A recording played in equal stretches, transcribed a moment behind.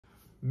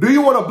Do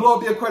you want to blow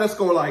up your credit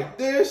score like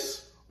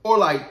this, or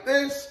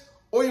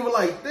even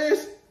like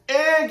this,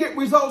 and get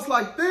results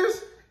like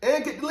this,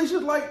 and get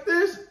deletions like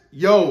this?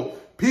 Yo,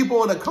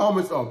 people in the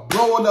comments are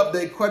blowing up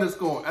their credit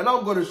score, and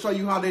I'm going to show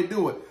you how they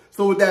do it.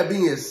 So with that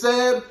being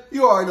said,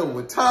 you already know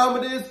what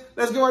time it is.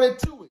 Let's get right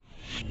into it.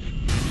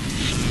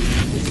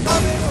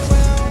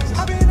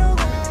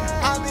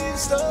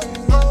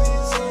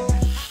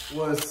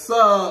 What's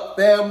up,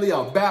 family?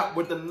 I'm back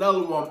with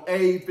another one.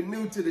 Hey, if you're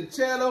new to the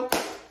channel,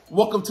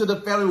 welcome to the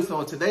family.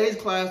 So in today's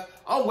class,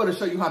 I'm going to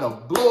show you how to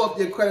blow up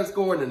your credit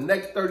score in the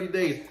next 30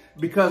 days.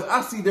 Because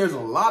I see there's a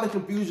lot of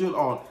confusion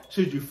on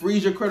should you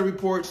freeze your credit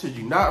report, should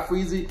you not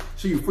freeze it,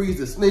 should you freeze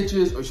the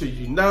snitches, or should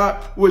you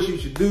not, what you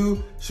should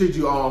do, should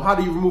you, how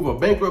do you remove a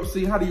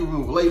bankruptcy, how do you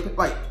remove late,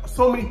 like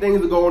so many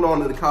things are going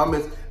on in the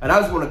comments, and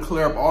I just want to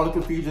clear up all the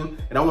confusion,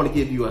 and I want to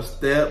give you a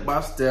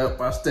step-by-step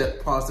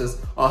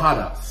process on how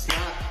to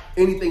slap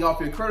anything off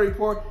your credit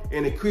report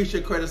and increase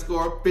your credit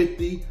score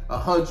 50,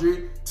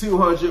 100,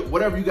 200,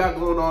 whatever you got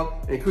going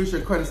on, increase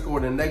your credit score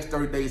in the next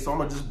 30 days. So I'm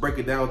gonna just break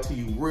it down to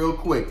you real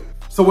quick.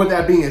 So with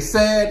that being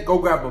said, go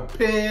grab a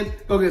pen,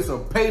 go get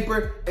some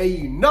paper, and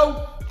you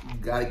know, you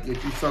gotta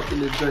get you something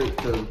to drink,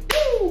 because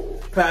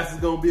class is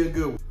gonna be a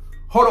good one.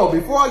 Hold on,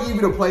 before I give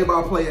you the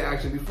play-by-play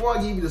action, before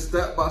I give you the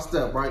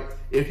step-by-step, right?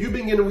 If you've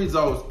been getting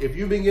results, if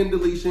you've been getting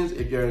deletions,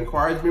 if your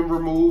inquiry's been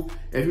removed,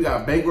 if you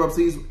got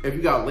bankruptcies, if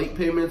you got late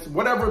payments,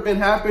 whatever been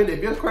happening,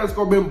 if your credit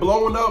score been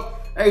blowing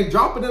up, hey,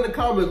 drop it in the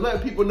comments,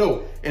 let people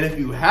know. And if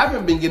you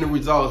haven't been getting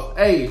results,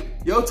 hey,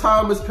 your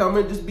time is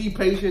coming, just be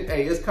patient.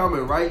 Hey, it's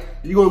coming, right?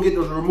 You're gonna get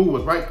those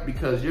removals, right?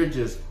 Because you're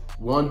just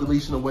one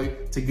deletion away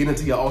to get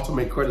into your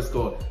ultimate credit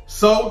score.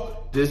 So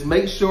just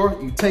make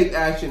sure you take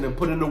action and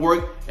put in the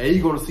work, and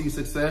you're gonna see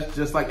success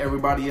just like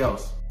everybody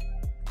else.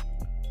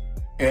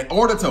 In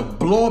order to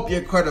blow up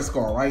your credit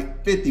score, right?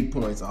 50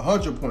 points,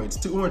 100 points,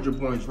 200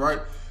 points, right?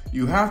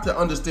 You have to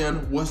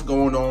understand what's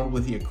going on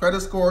with your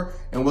credit score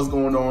and what's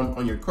going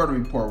on your credit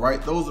report,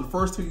 right? Those are the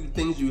first two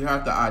things you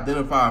have to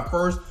identify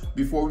first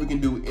before we can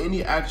do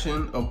any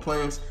action of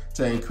plans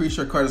to increase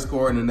your credit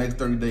score in the next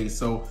 30 days.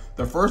 So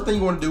the first thing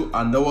you want to do,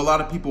 I know a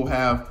lot of people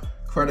have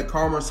Credit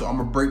Karma, so I'm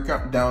gonna break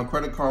down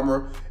Credit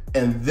Karma,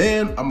 and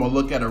then I'm gonna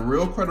look at a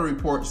real credit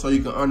report so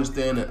you can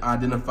understand and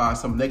identify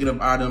some negative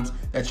items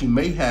that you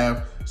may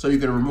have, so you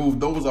can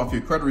remove those off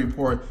your credit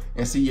report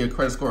and see your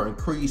credit score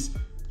increase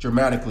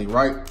dramatically,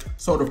 right?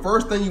 So the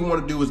first thing you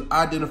want to do is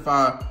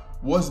identify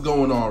what's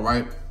going on,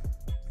 right?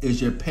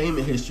 Is your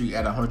payment history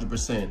at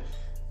 100%?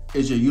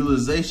 Is your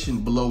utilization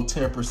below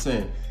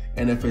 10%?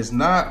 And if it's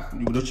not,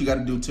 what you got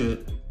to do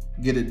to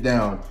get it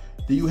down?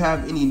 Do you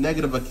have any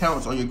negative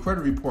accounts on your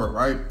credit report,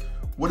 right?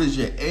 What is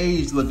your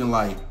age looking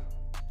like?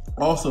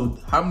 Also,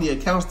 how many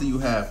accounts do you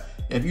have?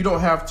 If you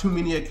don't have too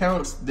many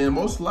accounts, then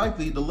most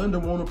likely the lender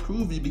won't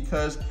approve you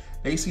because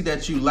they see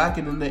that you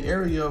lacking in the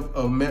area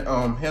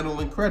of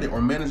handling credit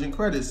or managing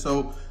credit.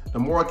 So the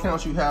more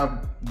accounts you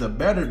have, the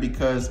better,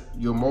 because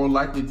you're more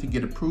likely to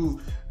get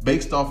approved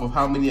based off of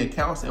how many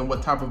accounts and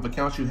what type of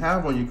accounts you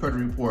have on your credit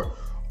report.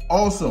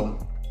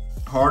 Also,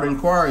 hard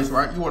inquiries,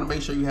 right? You want to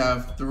make sure you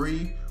have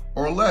 3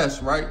 or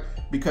less, right?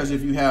 Because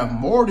if you have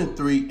more than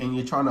 3 and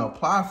you're trying to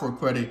apply for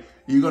credit,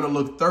 you're going to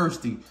look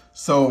thirsty.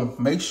 So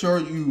make sure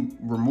you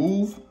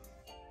remove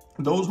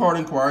those hard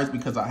inquiries,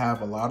 because I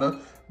have a lot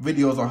of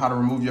videos on how to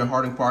remove your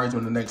hard inquiries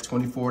in the next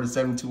 24 to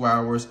 72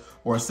 hours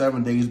or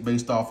 7 days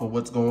based off of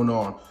what's going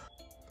on.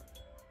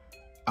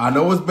 I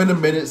know it's been a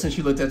minute since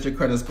you looked at your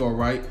credit score,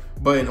 right?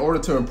 But in order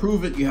to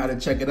improve it, you had to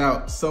check it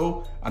out.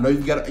 So I know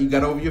you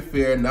got over your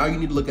fear. Now you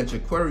need to look at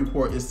your credit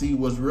report and see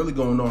what's really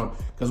going on,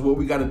 because what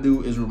we got to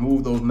do is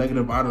remove those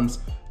negative items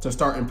to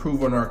start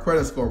improving our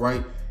credit score,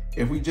 right?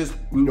 If we just,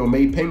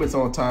 made payments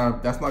on time,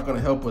 that's not going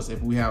to help us.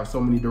 If we have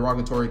so many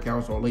derogatory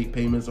accounts or late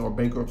payments or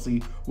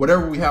bankruptcy,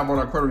 whatever we have on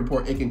our credit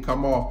report, it can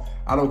come off.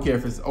 I don't care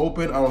if it's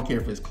open. I don't care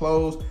if it's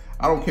closed.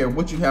 I don't care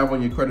what you have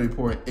on your credit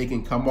report. It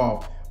can come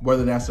off,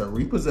 whether that's a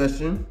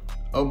repossession,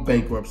 a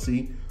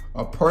bankruptcy,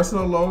 a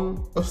personal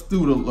loan, a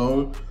student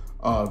loan,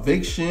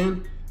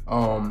 eviction,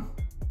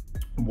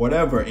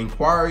 whatever,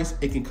 inquiries.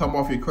 It can come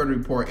off your credit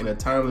report in a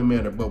timely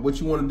manner. But what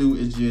you want to do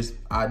is just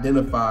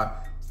identify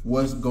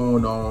what's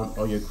going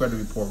on your credit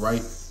report,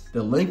 right?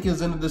 The link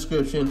is in the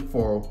description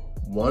for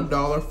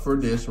 $1 for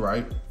this,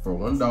 right? For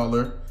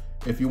 $1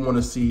 if you want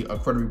to see a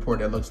credit report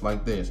that looks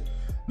like this.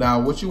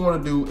 Now, what you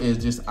want to do is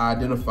just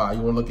identify.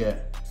 You want to look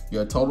at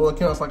your total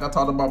accounts, like I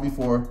talked about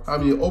before, how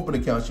many open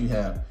accounts you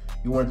have.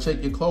 You want to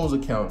check your closed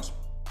accounts.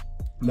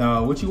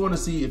 Now, what you want to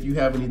see if you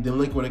have any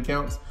delinquent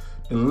accounts.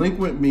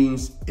 Delinquent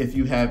means if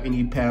you have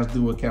any past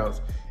due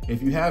accounts.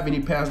 If you have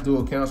any past due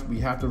accounts, we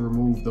have to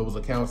remove those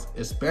accounts,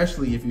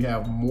 especially if you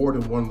have more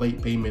than one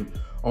late payment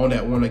on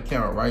that one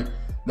account, right?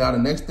 Now, the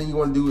next thing you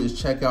want to do is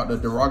check out the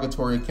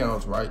derogatory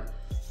accounts, right?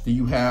 Do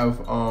you have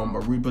a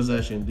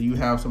repossession? Do you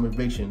have some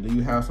eviction? Do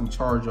you have some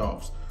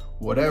charge-offs?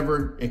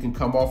 Whatever, it can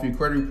come off your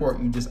credit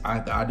report. You just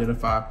have to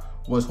identify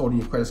what's holding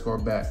your credit score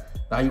back.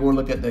 Now you want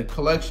to look at the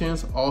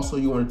collections. Also,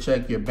 you want to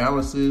check your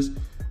balances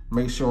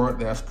make sure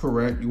that's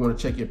correct. You want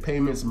to check your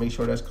payments, make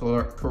sure that's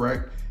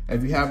correct.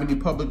 If you have any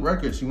public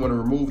records, you want to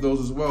remove those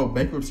as well.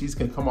 Bankruptcies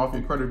can come off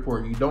your credit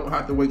report. You don't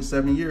have to wait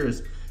 7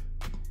 years.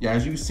 Yeah,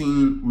 as you've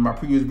seen in my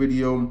previous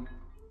video,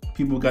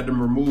 people got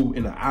them removed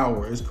in an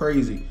hour. It's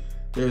crazy.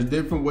 There's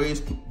different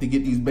ways to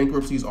get these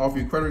bankruptcies off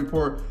your credit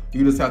report.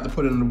 You just have to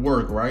put in the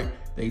work, right?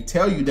 They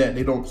tell you that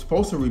they don't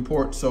supposed to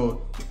report.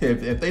 So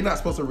if they're not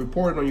supposed to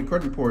report it on your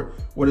credit report,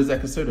 what is that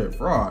considered?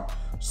 Fraud.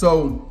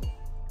 So,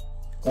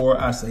 or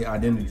I say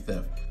identity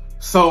theft.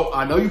 So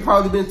I know you've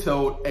probably been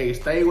told, hey,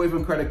 stay away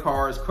from credit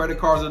cards. Credit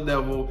cards are the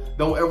devil.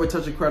 Don't ever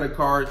touch a credit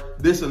card,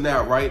 this and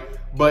that, right?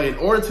 But in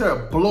order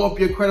to blow up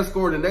your credit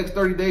score in the next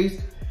 30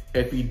 days,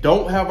 if you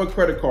don't have a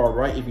credit card,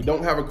 right? If you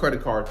don't have a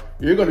credit card,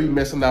 you're gonna be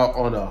missing out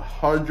on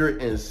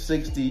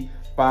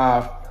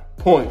 165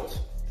 points.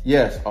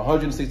 Yes,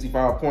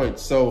 165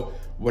 points. So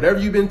whatever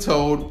you've been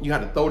told, you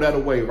have to throw that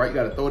away, right? You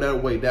gotta throw that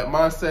away. That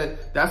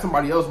mindset, that's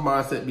somebody else's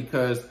mindset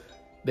because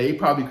they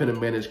probably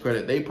couldn't manage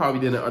credit. They probably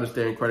didn't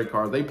understand credit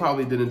cards. They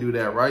probably didn't do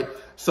that, right?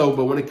 So,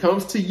 but when it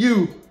comes to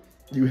you,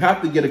 you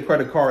have to get a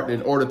credit card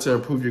in order to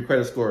improve your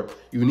credit score.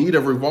 You need a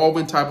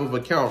revolving type of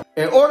account.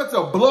 In order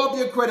to blow up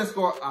your credit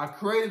score, I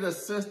created a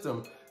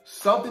system,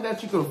 something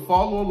that you can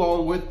follow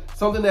along with,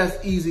 something that's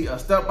easy, a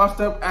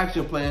step-by-step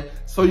action plan,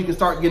 so you can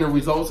start getting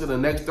results in the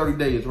next 30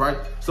 days, right?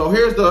 So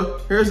here's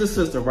the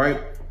system, right?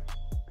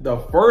 The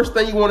first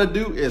thing you want to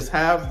do is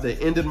have the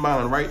end in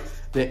mind, right?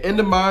 The end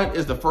in mind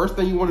is the first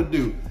thing you want to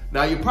do.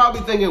 Now you're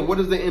probably thinking, what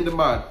is the end in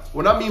mind?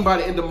 What I mean by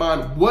the end in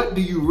mind, what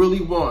do you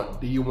really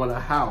want? Do you want a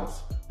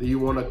house? Do you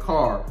want a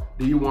car?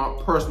 Do you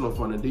want personal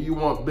funding? Do you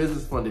want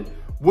business funding?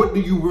 What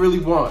do you really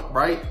want,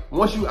 right?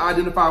 Once you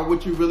identify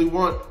what you really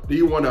want, do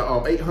you want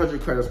a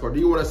 800 credit score? Do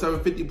you want a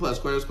 750 plus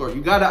credit score?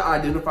 You gotta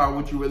identify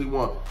what you really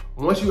want.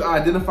 Once you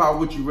identify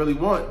what you really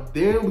want,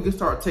 then we can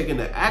start taking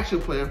the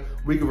action plan.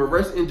 We can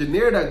reverse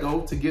engineer that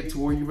goal to get to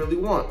where you really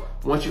want.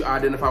 Once you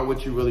identify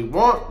what you really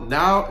want,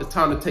 now it's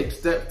time to take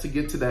steps to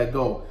get to that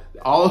goal.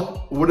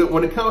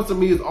 When it comes to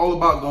me, it's all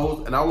about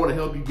goals, and I want to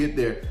help you get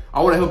there.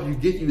 I want to help you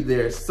get you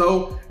there.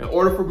 So in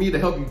order for me to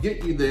help you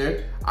get you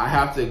there, I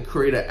have to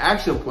create an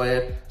action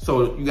plan.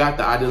 So you have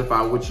to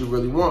identify what you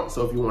really want.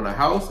 So if you want a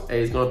house,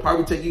 hey, it's going to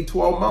probably take you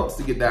 12 months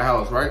to get that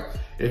house, right?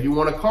 If you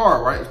want a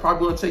car, right, it's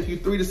probably going to take you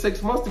 3 to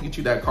 6 months to get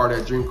you that car,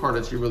 that dream car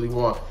that you really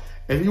want.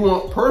 If you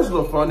want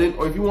personal funding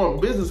or if you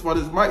want business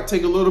funding, it might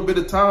take a little bit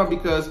of time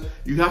because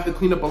you have to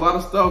clean up a lot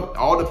of stuff. It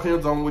all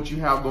depends on what you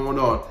have going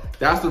on.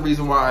 That's the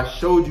reason why I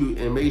showed you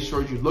and made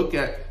sure you look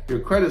at your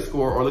credit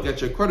score or look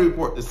at your credit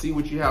report to see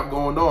what you have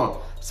going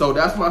on. So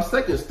that's my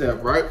second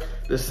step, right?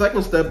 The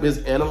second step is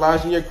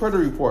analyzing your credit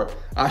report.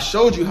 I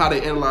showed you how to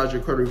analyze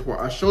your credit report.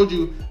 I showed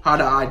you how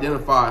to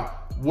identify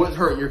what's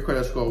hurting your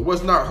credit score,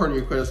 what's not hurting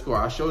your credit score.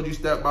 I showed you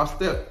step by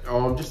step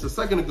just a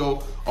second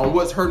ago on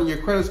what's hurting your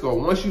credit score.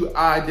 Once you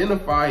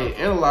identify and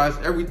analyze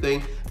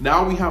everything,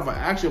 now we have an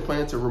action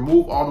plan to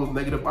remove all those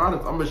negative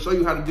items. I'm gonna show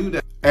you how to do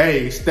that.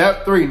 Hey,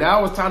 step 3,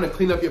 now it's time to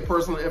clean up your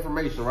personal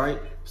information, right?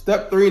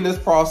 Step 3 in this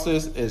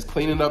process is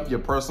cleaning up your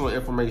personal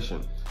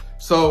information.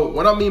 So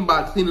what I mean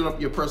by cleaning up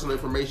your personal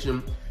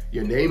information,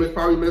 your name is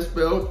probably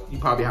misspelled. You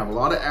probably have a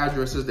lot of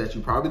addresses that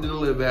you probably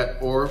didn't live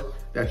at or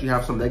that you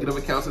have some negative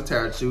accounts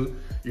attached to.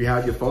 You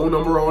have your phone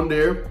number on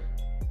there.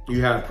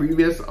 You have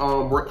previous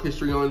work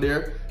history on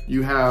there.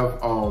 You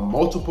have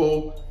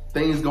multiple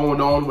things going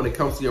on when it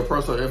comes to your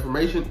personal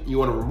information. You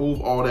want to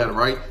remove all that,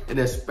 right? And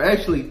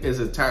especially is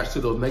attached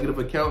to those negative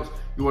accounts.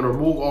 You want to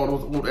remove all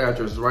those old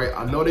addresses, right?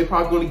 I know they're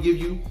probably going to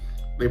give you,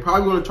 they're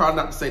probably going to try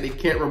not to say they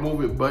can't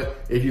remove it,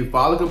 but if you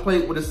file a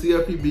complaint with a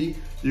CFPB,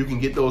 you can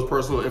get those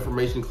personal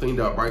information cleaned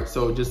up, right?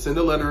 So just send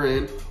a letter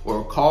in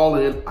or call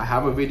in. I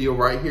have a video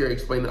right here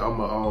explaining, I'm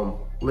gonna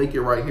link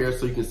it right here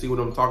so you can see what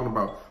I'm talking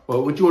about.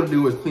 But what you want to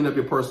do is clean up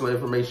your personal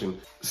information.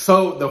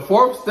 So the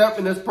fourth step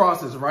in this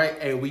process, right?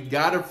 And we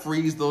gotta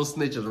freeze those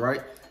snitches,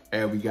 right?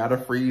 And we gotta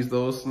freeze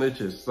those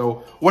snitches.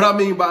 So what I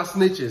mean by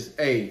snitches,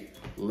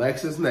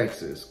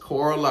 LexisNexis,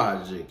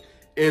 CoreLogic,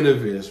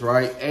 Innovis,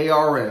 right?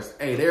 ARS.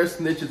 Hey, there's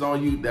snitches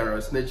on you that are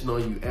snitching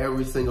on you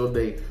every single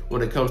day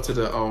when it comes to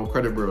the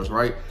credit bureaus,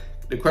 right?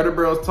 The credit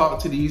bureaus talk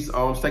to these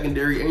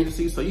secondary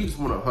agencies, so you just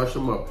want to hush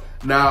them up.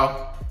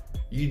 Now,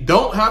 you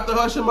don't have to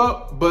hush them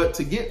up, but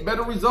to get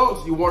better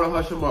results, you want to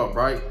hush them up,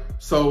 right?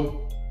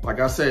 So, like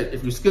I said,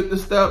 if you skip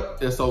this step,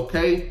 it's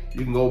okay.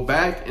 You can go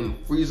back and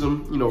freeze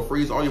them,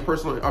 freeze all your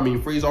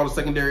freeze all the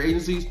secondary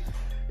agencies.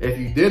 If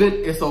you didn't,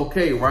 it's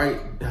okay, right?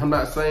 I'm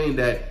not saying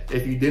that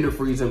if you didn't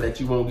freeze them that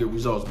you won't get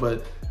results,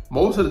 but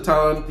most of the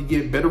time to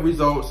get better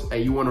results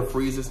and you want to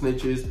freeze the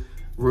snitches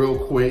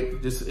real quick,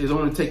 it's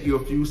only take you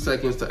a few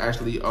seconds to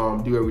actually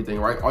do everything,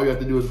 right? All you have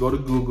to do is go to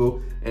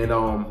Google and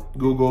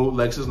Google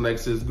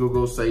LexisNexis,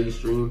 Google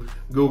SageStream,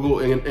 Google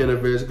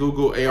Innovis,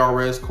 Google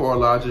ARS,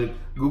 CoreLogic,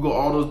 Google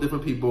all those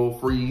different people,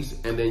 freeze,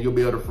 and then you'll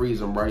be able to freeze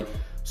them, right?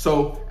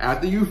 So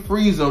after you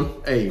freeze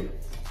them,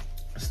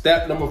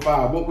 step number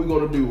 5, what we're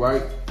gonna do,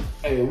 right?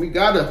 We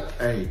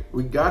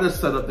gotta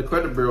set up the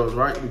credit bureaus,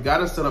 right? We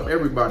gotta set up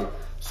everybody.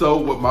 So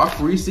with my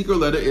free secret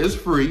letter is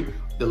free.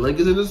 The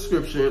link is in the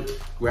description.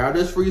 Grab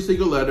this free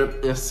single letter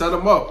and set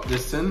them up.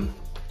 Just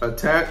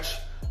attach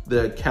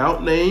the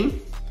account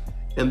name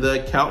and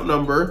the account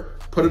number,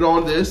 put it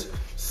on this,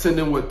 send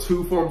them with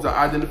 2 forms of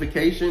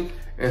identification,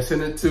 and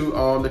send it to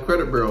the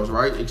credit bureaus,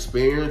 right?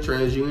 Experian,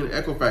 TransUnion,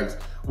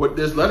 Equifax. What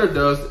this letter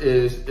does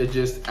is it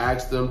just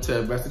asks them to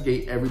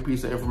investigate every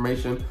piece of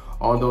information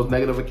on those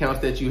negative accounts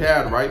that you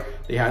had, right?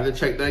 They have to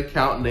check the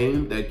account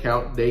name, the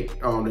account date,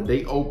 the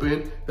date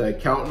open, the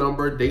account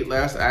number, date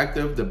last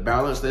active, the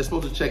balance. They're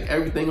supposed to check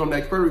everything on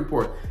that credit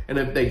report. And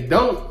if they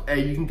don't,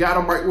 hey, you can got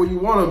them right where you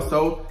want them.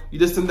 So you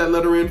just send that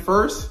letter in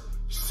first.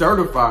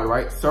 Certified,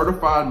 right?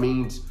 Certified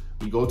means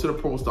you go to the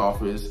post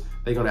office.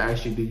 They're gonna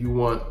ask you, do you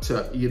want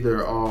to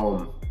either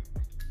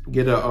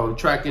get a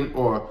tracking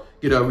or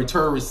get a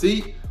return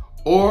receipt,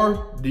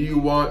 or do you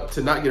want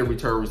to not get a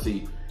return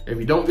receipt? If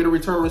you don't get a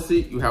return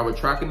receipt, you have a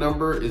tracking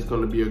number. It's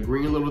gonna be a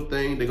green little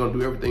thing. They're gonna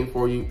do everything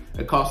for you.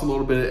 It costs a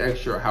little bit of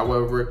extra.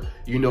 However,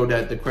 you know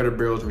that the credit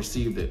bureaus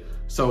received it.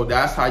 So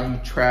that's how you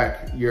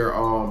track your,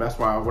 that's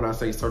why when I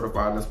say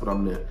certified, that's what I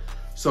meant.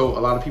 So a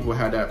lot of people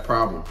had that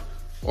problem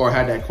or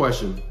had that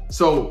question.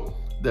 So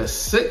the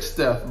 6th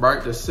step,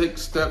 right? The 6th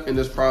step in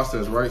this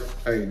process, right?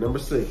 Hey, number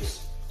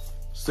 6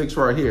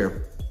 right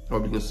here,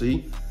 hope you can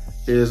see,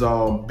 is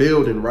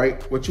building,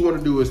 right? What you want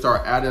to do is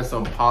start adding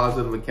some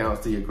positive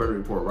accounts to your credit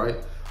report, right?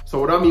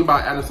 So what I mean by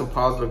adding some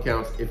positive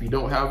accounts, if you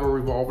don't have a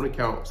revolving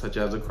account, such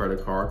as a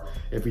credit card,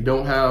 if you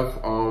don't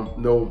have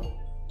no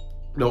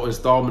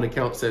installment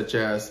account, such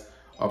as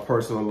a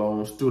personal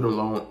loan, student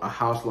loan, a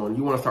house loan,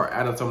 you want to start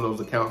adding some of those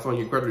accounts on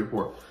your credit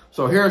report.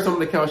 So here are some of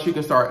the accounts you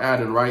can start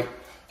adding, right?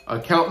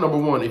 Account number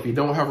 1, if you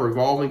don't have a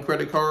revolving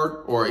credit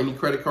card or any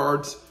credit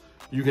cards,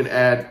 you can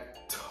add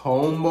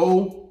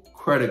Tomo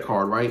credit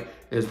card, right?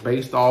 It's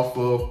based off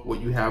of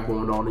what you have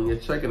going on in your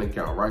checking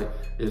account, right?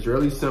 It's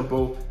really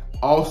simple.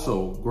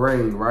 Also,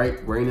 Grain,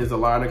 right? Grain is a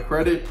line of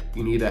credit.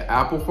 You need an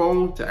Apple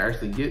phone to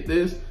actually get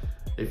this.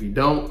 If you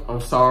don't,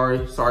 I'm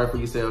sorry. Sorry for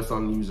you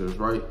Samsung users,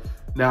 right?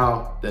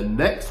 Now, the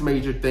next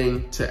major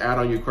thing to add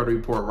on your credit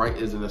report, right,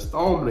 is an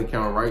installment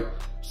account, right?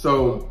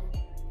 So,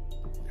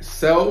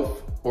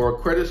 Self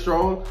or Credit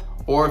Strong,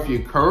 or if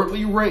you're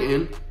currently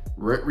renting,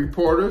 Rent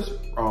Reporters,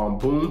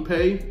 Boom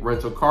Pay,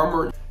 Rental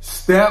Karma.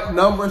 Step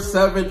number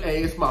 7A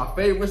is my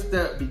favorite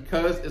step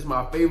because it's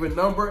my favorite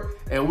number.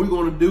 And we're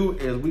gonna do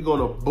is we're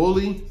gonna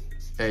bully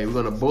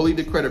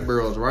the credit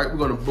bureaus, right? We're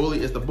gonna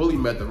bully, it's the bully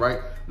method, right?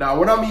 Now,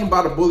 what I mean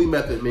by the bully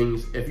method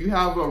means if you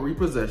have a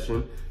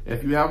repossession,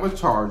 if you have a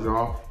charge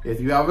off, if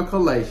you have a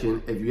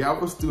collection, if you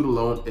have a student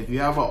loan, if you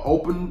have an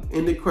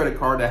open-ended credit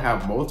card that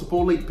have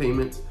multiple late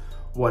payments,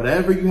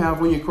 whatever you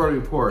have on your credit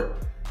report,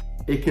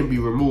 it can be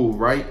removed,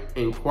 right?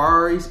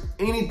 Inquiries,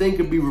 anything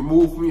can be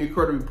removed from your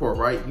credit report,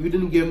 right? You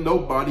didn't give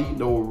nobody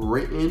no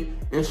written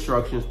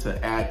instructions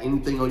to add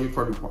anything on your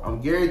credit report.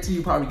 I'm guaranteed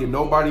you probably get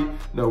nobody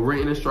no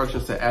written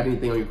instructions to add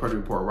anything on your credit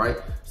report, right?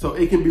 So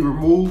it can be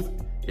removed.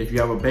 If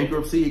you have a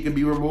bankruptcy, it can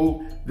be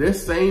removed.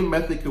 This same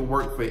method can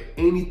work for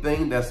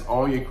anything that's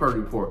on your credit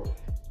report.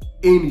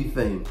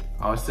 Anything.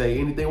 I'll say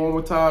anything one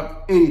more time,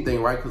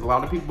 anything, right? Because a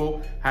lot of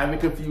people having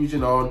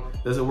confusion on,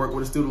 does it work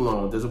with a student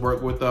loan? Does it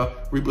work with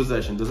a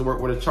repossession? Does it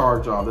work with a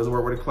charge off? Does it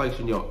work with a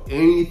collection? Yo,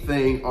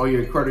 anything on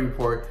your credit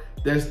report,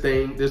 this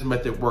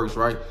method works,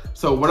 right?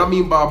 So what I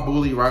mean by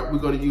bully, right? We're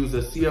gonna use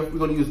we're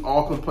gonna use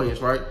all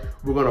complaints, right?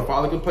 We're gonna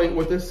file a complaint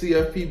with the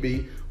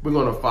CFPB. We're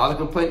gonna file a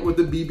complaint with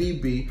the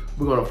BBB.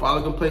 We're gonna file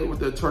a complaint with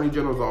the Attorney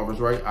General's office,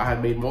 right? I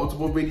have made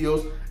multiple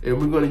videos and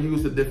we're gonna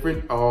use the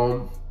different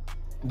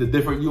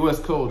U.S.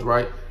 codes,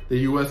 right? The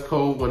U.S.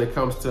 code when it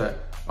comes to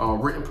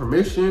written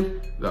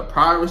permission, the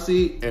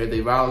privacy, and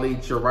they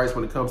violate your rights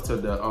when it comes to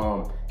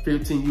the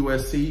 15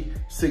 U.S.C.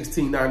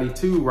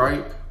 1692,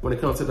 right? When it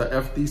comes to the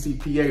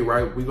FDCPA,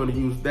 right? We're gonna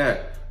use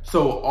that.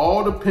 So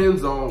all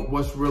depends on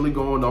what's really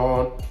going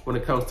on when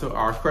it comes to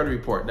our credit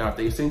report. Now, if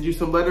they send you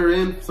some letter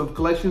in, some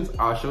collections,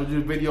 I'll show you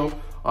a video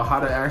on how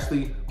to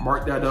actually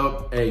mark that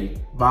up a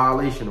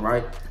violation,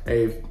 right?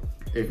 If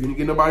you didn't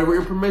get nobody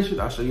written permission,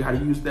 I'll show you how to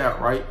use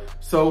that, right?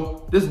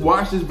 So just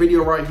watch this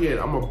video right here.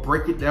 I'm gonna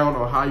break it down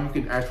on how you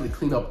can actually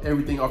clean up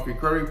everything off your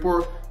credit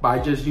report by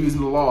just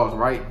using the laws,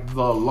 right?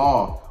 The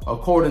law,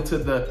 according to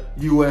the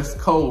US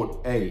code,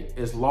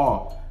 it's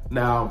law.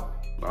 Now,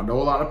 I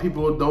know a lot of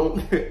people don't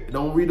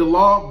read the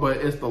law, but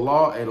it's the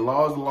law and the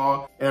law is the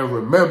law. And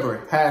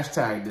remember,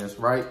 hashtag this,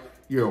 right?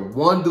 You're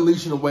one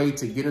deletion away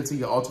to get into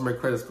your ultimate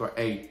credit score.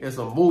 It's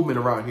a movement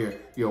around here.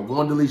 You're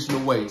one deletion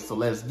away, so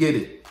let's get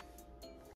it.